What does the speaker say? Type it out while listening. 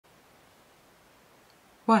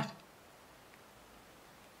What?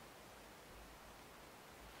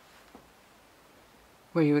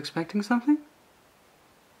 Were you expecting something?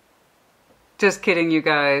 Just kidding, you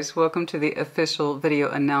guys. Welcome to the official video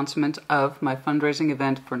announcement of my fundraising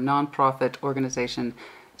event for nonprofit organization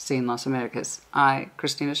Cine Las Americas. I,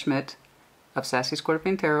 Christina Schmidt of Sassy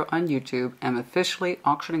Scorpion Tarot on YouTube, am officially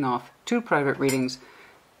auctioning off 2 private readings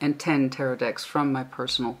and 10 tarot decks from my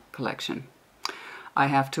personal collection. I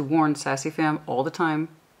have to warn Sassy fam all the time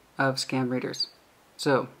of scam readers.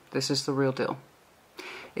 So, this is the real deal.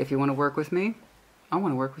 If you want to work with me, I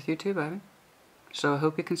want to work with you too, baby. So I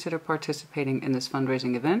hope you consider participating in this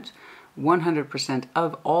fundraising event. 100%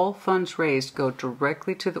 of all funds raised go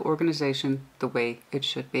directly to the organization the way it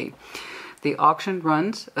should be. The auction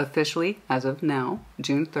runs officially, as of now,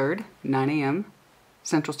 June 3rd, 9 a.m.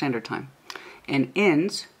 Central Standard Time, and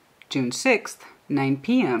ends June 6th, 9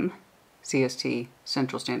 p.m. CST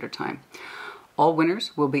Central Standard Time. All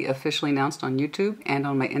winners will be officially announced on YouTube and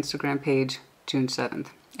on my Instagram page June 7th.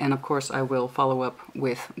 And of course, I will follow up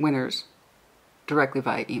with winners directly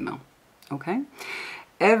via email. Okay?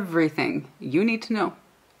 Everything you need to know,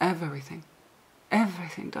 everything,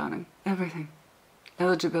 darling, everything.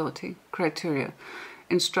 Eligibility, criteria,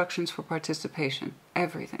 instructions for participation,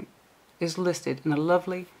 everything is listed in a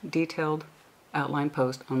lovely, detailed outline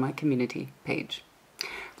post on my community page.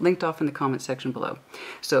 Linked off in the comment section below.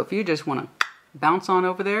 So if you just want to bounce on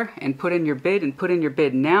over there and put in your bid, and put in your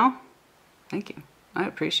bid now, thank you. I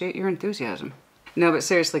appreciate your enthusiasm. No, but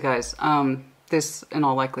seriously, guys, this, in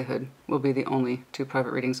all likelihood, will be the only 2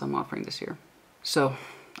 private readings I'm offering this year. So,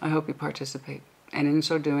 I hope you participate. And in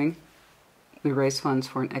so doing, we raise funds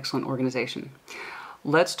for an excellent organization.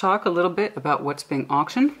 Let's talk a little bit about what's being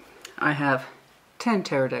auctioned. I have 10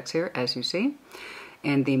 tarot decks here, as you see.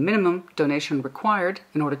 And the minimum donation required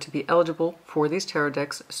in order to be eligible for these tarot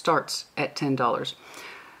decks starts at $10.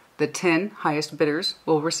 The 10 highest bidders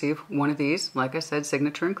will receive one of these, like I said,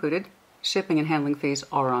 signature included. Shipping and handling fees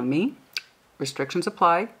are on me. Restrictions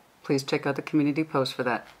apply. Please check out the community post for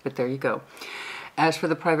that. But there you go. As for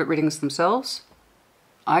the private readings themselves,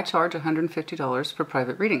 I charge $150 for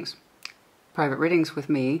private readings. Private readings with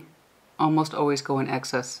me almost always go in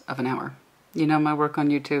excess of an hour. You know my work on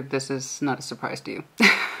YouTube, this is not a surprise to you.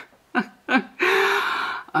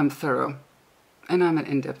 I'm thorough, and I'm an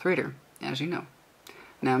in-depth reader, as you know.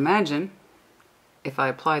 Now imagine if I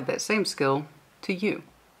applied that same skill to you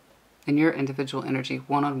and your individual energy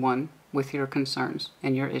one-on-one with your concerns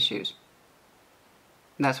and your issues.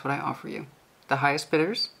 That's what I offer you. The highest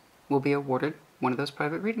bidders will be awarded one of those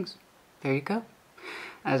private readings. There you go.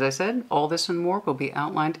 As I said, all this and more will be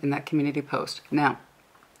outlined in that community post. Now,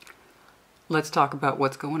 let's talk about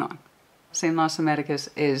what's going on. Cine Las Americas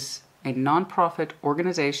is a nonprofit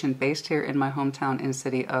organization based here in my hometown and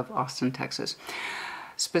city of Austin, Texas.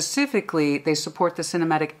 Specifically, they support the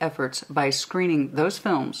cinematic efforts by screening those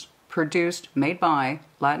films produced, made by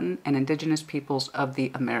Latin and indigenous peoples of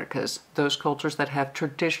the Americas, those cultures that have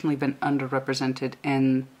traditionally been underrepresented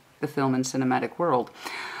in the film and cinematic world.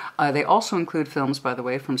 They also include films, by the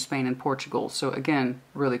way, from Spain and Portugal, so again,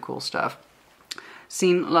 really cool stuff.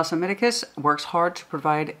 Cine Las Americas works hard to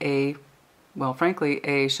provide a, well, frankly,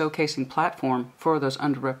 a showcasing platform for those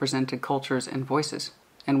underrepresented cultures and voices,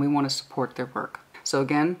 and we want to support their work. So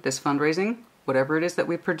again, this fundraising, whatever it is that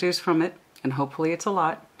we produce from it, and hopefully it's a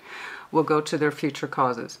lot, will go to their future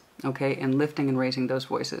causes, okay, and lifting and raising those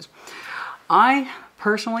voices. I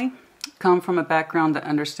personally come from a background that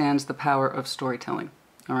understands the power of storytelling,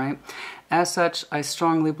 all right? As such, I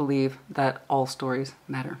strongly believe that all stories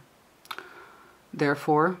matter.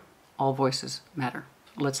 Therefore, all voices matter.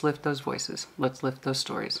 Let's lift those voices. Let's lift those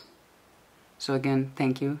stories. So again,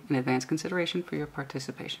 thank you in advance consideration for your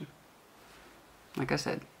participation. Like I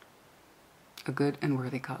said, a good and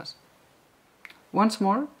worthy cause. Once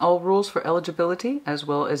more, all rules for eligibility as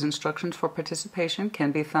well as instructions for participation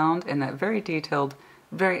can be found in that very detailed,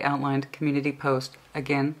 very outlined community post,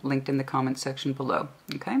 again, linked in the comment section below,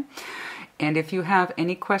 okay? And if you have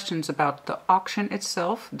any questions about the auction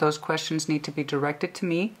itself, those questions need to be directed to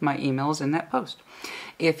me. My email is in that post.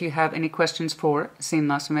 If you have any questions for Cine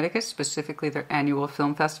Las Americas, specifically their annual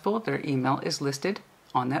film festival, their email is listed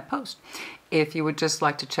on that post. If you would just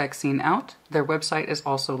like to check Cine out, their website is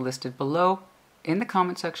also listed below in the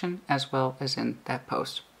comment section as well as in that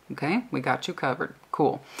post. Okay, we got you covered.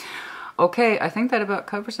 Cool. Okay, I think that about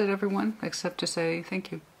covers it, everyone, except to say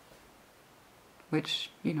thank you. Which,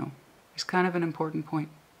 you know, is kind of an important point,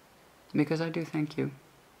 because I do thank you,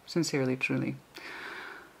 sincerely, truly.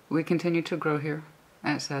 We continue to grow here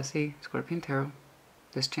at Sassy Scorpion Tarot.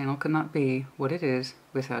 This channel could not be what it is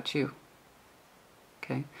without you.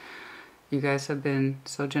 Okay? You guys have been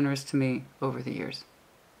so generous to me over the years.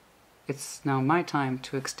 It's now my time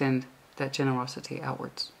to extend that generosity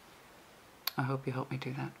outwards. I hope you help me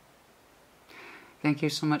do that. Thank you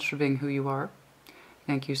so much for being who you are.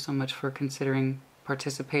 Thank you so much for considering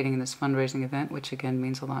participating in this fundraising event, which again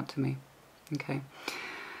means a lot to me. Okay.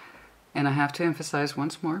 And I have to emphasize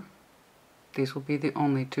once more, these will be the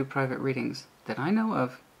only 2 private readings that I know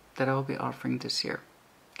of that I will be offering this year.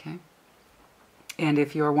 Okay? And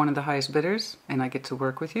if you are one of the highest bidders and I get to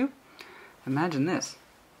work with you, imagine this.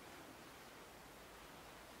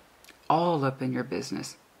 All up in your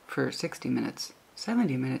business for 60 minutes,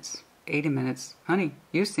 70 minutes, 80 minutes. Honey,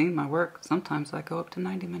 you've seen my work. Sometimes I go up to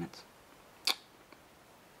 90 minutes.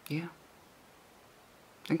 Yeah.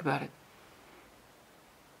 Think about it.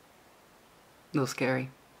 A little scary.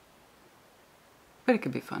 But it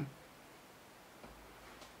could be fun.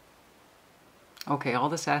 Okay, all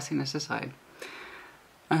the sassiness aside,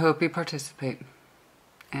 I hope you participate.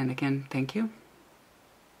 And again, thank you.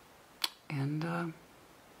 And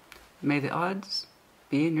may the odds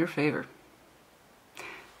be in your favor.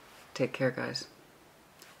 Take care, guys.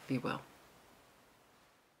 Be well.